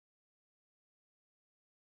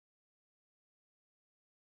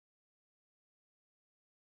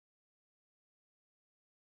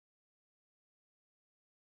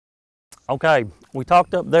Okay, we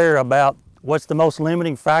talked up there about what's the most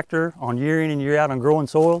limiting factor on year in and year out on growing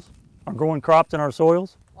soils, on growing crops in our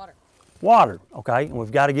soils? Water. Water, okay, and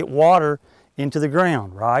we've got to get water into the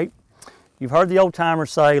ground, right? You've heard the old timers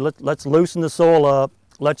say, let's loosen the soil up,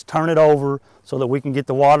 let's turn it over so that we can get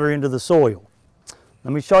the water into the soil.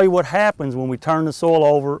 Let me show you what happens when we turn the soil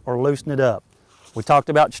over or loosen it up. We talked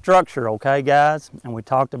about structure, okay guys, and we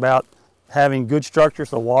talked about having good structure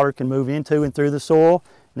so water can move into and through the soil.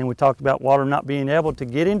 And then we talked about water not being able to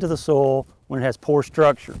get into the soil when it has poor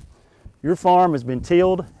structure. Your farm has been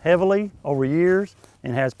tilled heavily over years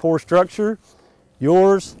and has poor structure.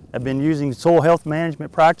 Yours have been using soil health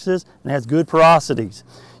management practices and has good porosities.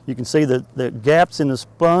 You can see the gaps in the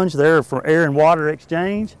sponge there are for air and water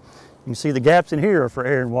exchange. You can see the gaps in here are for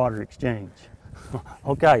air and water exchange.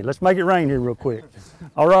 Okay, let's make it rain here real quick.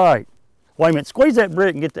 All right. Wait a minute, squeeze that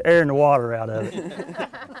brick and get the air and the water out of it.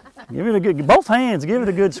 Give it a good, both hands, give it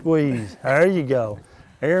a good squeeze. There you go.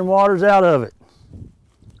 Air and water's out of it.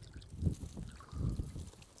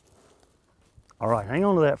 All right, hang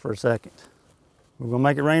on to that for a second. We're gonna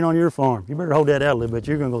make it rain on your farm. You better hold that out a little bit,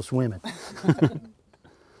 you're gonna go swimming.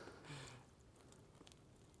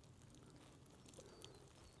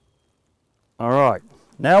 All right,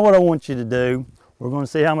 now what I want you to do, we're going to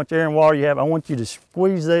see how much air and water you have. I want you to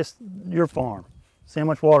squeeze your farm. See how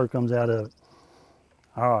much water comes out of it.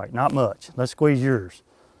 All right, not much. Let's squeeze yours.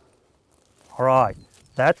 All right,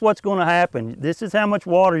 that's what's going to happen. This is how much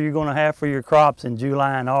water you're going to have for your crops in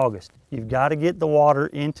July and August. You've got to get the water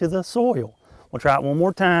into the soil. We'll try it one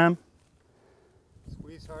more time.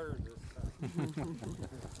 Squeeze harder this time.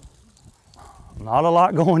 Not a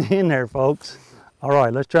lot going in there, folks. All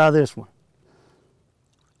right, let's try this one.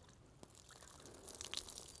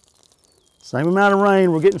 Same amount of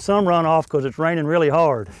rain, we're getting some runoff because it's raining really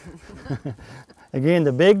hard. Again,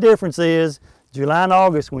 the big difference is July and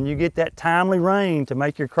August, when you get that timely rain to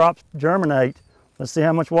make your crops germinate, let's see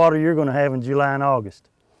how much water you're going to have in July and August.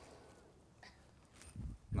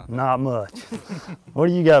 Not much. What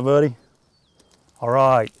do you got, buddy? All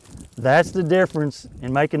right, that's the difference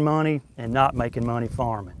in making money and not making money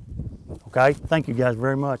farming. Okay, thank you guys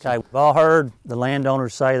very much. Okay, we've all heard the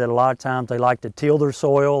landowners say that a lot of times they like to till their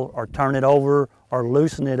soil or turn it over or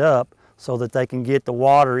loosen it up so that they can get the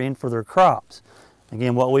water in for their crops.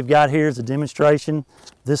 Again, what we've got here is a demonstration.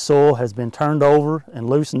 This soil has been turned over and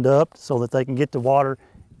loosened up so that they can get the water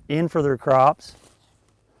in for their crops.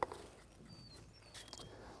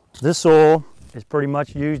 This soil is pretty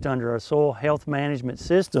much used under our soil health management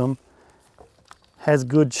system. Has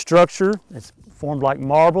good structure, it's formed like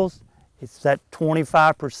marbles. It's that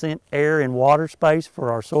 25% air and water space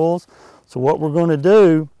for our soils. So what we're going to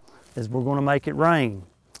do is we're going to make it rain.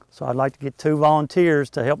 So I'd like to get 2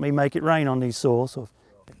 volunteers to help me make it rain on these soils. So,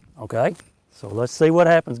 okay, so let's see what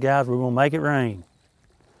happens, guys. We're going to make it rain.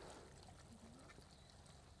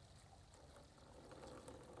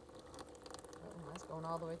 That's going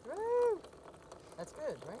all the way through. That's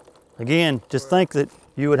good, right? Again, just think that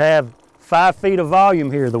you would have 5 feet of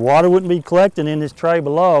volume here. The water wouldn't be collecting in this tray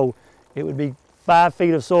below. It would be 5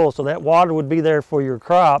 feet of soil, so that water would be there for your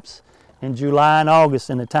crops in July and August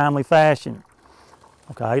in a timely fashion.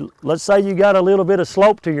 Okay, let's say you got a little bit of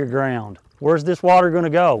slope to your ground. Where's this water going to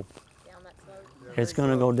go? Down that slope. It's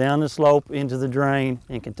going to go down the slope into the drain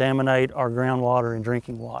and contaminate our groundwater and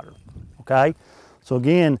drinking water. Okay, so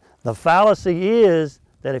again, the fallacy is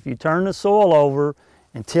that if you turn the soil over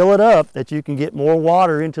and till it up, that you can get more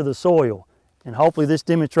water into the soil. And hopefully this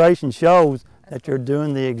demonstration shows that you're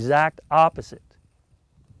doing the exact opposite.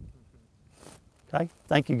 Okay,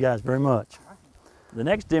 thank you guys very much. The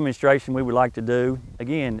next demonstration we would like to do,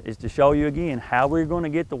 again, is to show you again how we're going to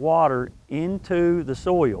get the water into the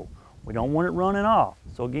soil. We don't want it running off.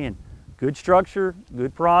 So again, good structure,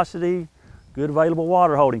 good porosity, good available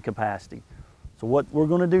water holding capacity. So what we're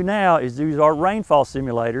going to do now is use our rainfall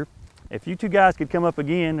simulator. If you two guys could come up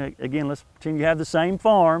again, let's pretend you have the same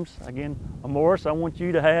farms. Again, Morris, I want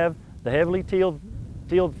you to have the heavily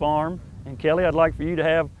tilled farm, and Kelly, I'd like for you to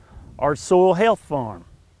have our soil health farm.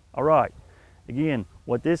 All right, again,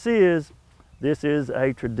 what this is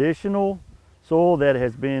a traditional soil that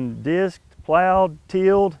has been disked, plowed,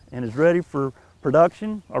 tilled, and is ready for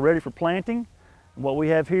production or ready for planting. And what we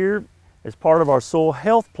have here is part of our soil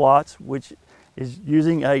health plots, which is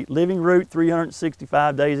using a living root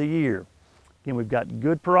 365 days a year. Again, we've got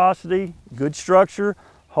good porosity, good structure.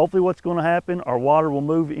 Hopefully what's going to happen, our water will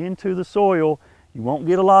move into the soil. You won't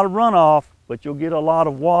get a lot of runoff, but you'll get a lot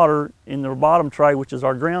of water in the bottom tray, which is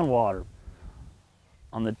our groundwater.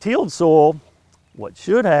 On the tilled soil, what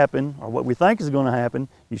should happen, or what we think is going to happen,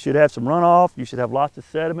 you should have some runoff, you should have lots of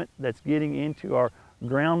sediment that's getting into our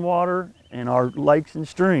groundwater and our lakes and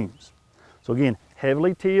streams. So again,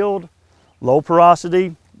 heavily tilled, low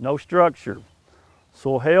porosity, no structure.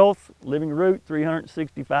 Soil health, living root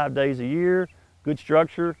 365 days a year, good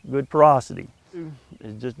structure, good porosity.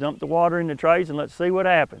 Just dump the water in the trays and let's see what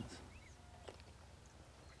happens.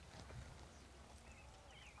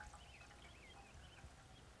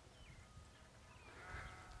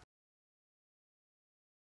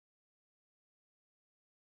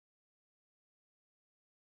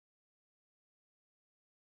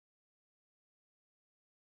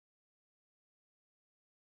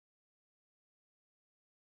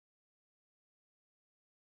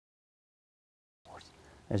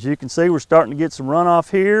 As you can see, we're starting to get some runoff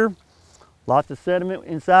here. Lots of sediment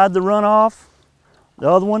inside the runoff. The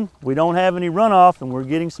other one, we don't have any runoff and we're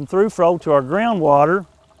getting some through flow to our groundwater.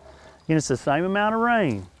 And it's the same amount of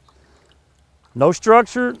rain. No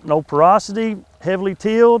structure, no porosity, heavily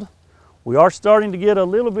tilled. We are starting to get a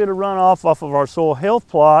little bit of runoff off of our soil health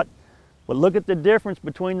plot, but look at the difference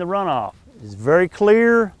between the runoff. It's very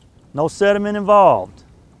clear, no sediment involved.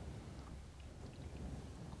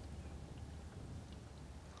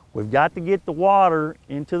 We've got to get the water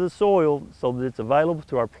into the soil so that it's available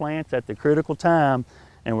to our plants at the critical time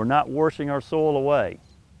and we're not washing our soil away.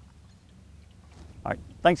 All right,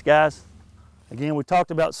 thanks guys. Again, we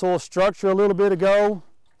talked about soil structure a little bit ago.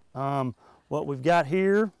 What we've got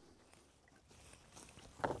here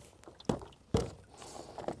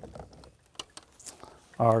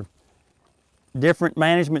are different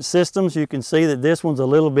management systems. You can see that this one's a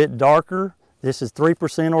little bit darker. This is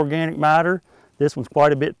 3% organic matter. This one's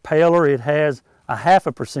quite a bit paler. It has a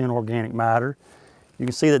 0.5% organic matter. You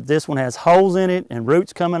can see that this one has holes in it and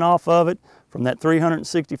roots coming off of it from that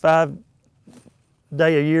 365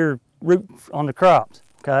 day a year root on the crops,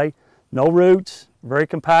 okay? No roots, very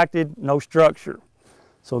compacted, no structure.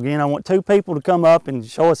 So again, I want two people to come up and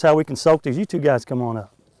show us how we can soak these. You two guys come on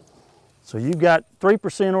up. So you've got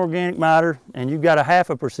 3% organic matter and you've got a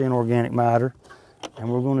 0.5% organic matter, and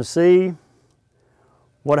we're going to see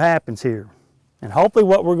what happens here. And hopefully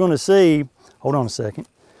what we're going to see, hold on a second,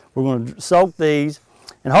 we're going to soak these,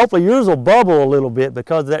 and hopefully yours will bubble a little bit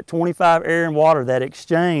because of that 25 air and water, that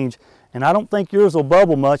exchange, and I don't think yours will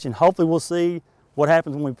bubble much, and hopefully we'll see what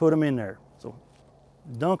happens when we put them in there. So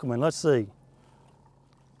dunk them and let's see.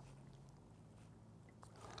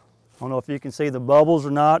 I don't know if you can see the bubbles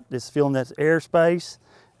or not. It's filling that airspace.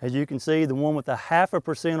 As you can see, the one with the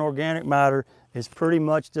 0.5% organic matter is pretty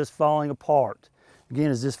much just falling apart. Again,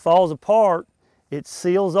 as this falls apart, it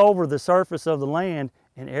seals over the surface of the land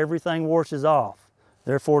and everything washes off.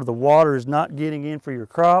 Therefore, the water is not getting in for your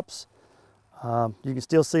crops. You can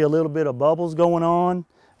still see a little bit of bubbles going on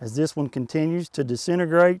as this one continues to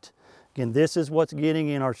disintegrate. Again, this is what's getting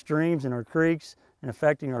in our streams and our creeks and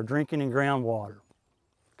affecting our drinking and groundwater.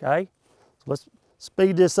 Okay, so let's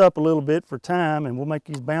speed this up a little bit for time and we'll make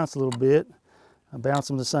these bounce a little bit. I'll bounce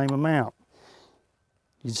them the same amount.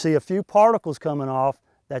 You see a few particles coming off.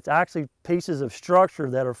 That's actually pieces of structure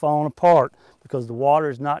that are falling apart because the water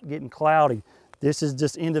is not getting cloudy. This is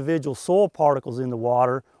just individual soil particles in the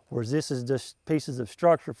water, whereas this is just pieces of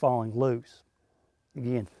structure falling loose.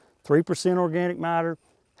 Again, 3% organic matter,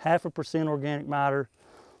 0.5% organic matter,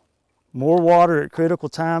 more water at critical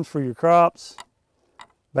times for your crops,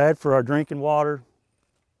 bad for our drinking water.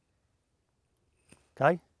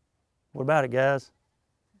 Okay, what about it, guys?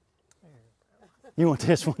 You want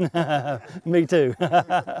this one? Me too.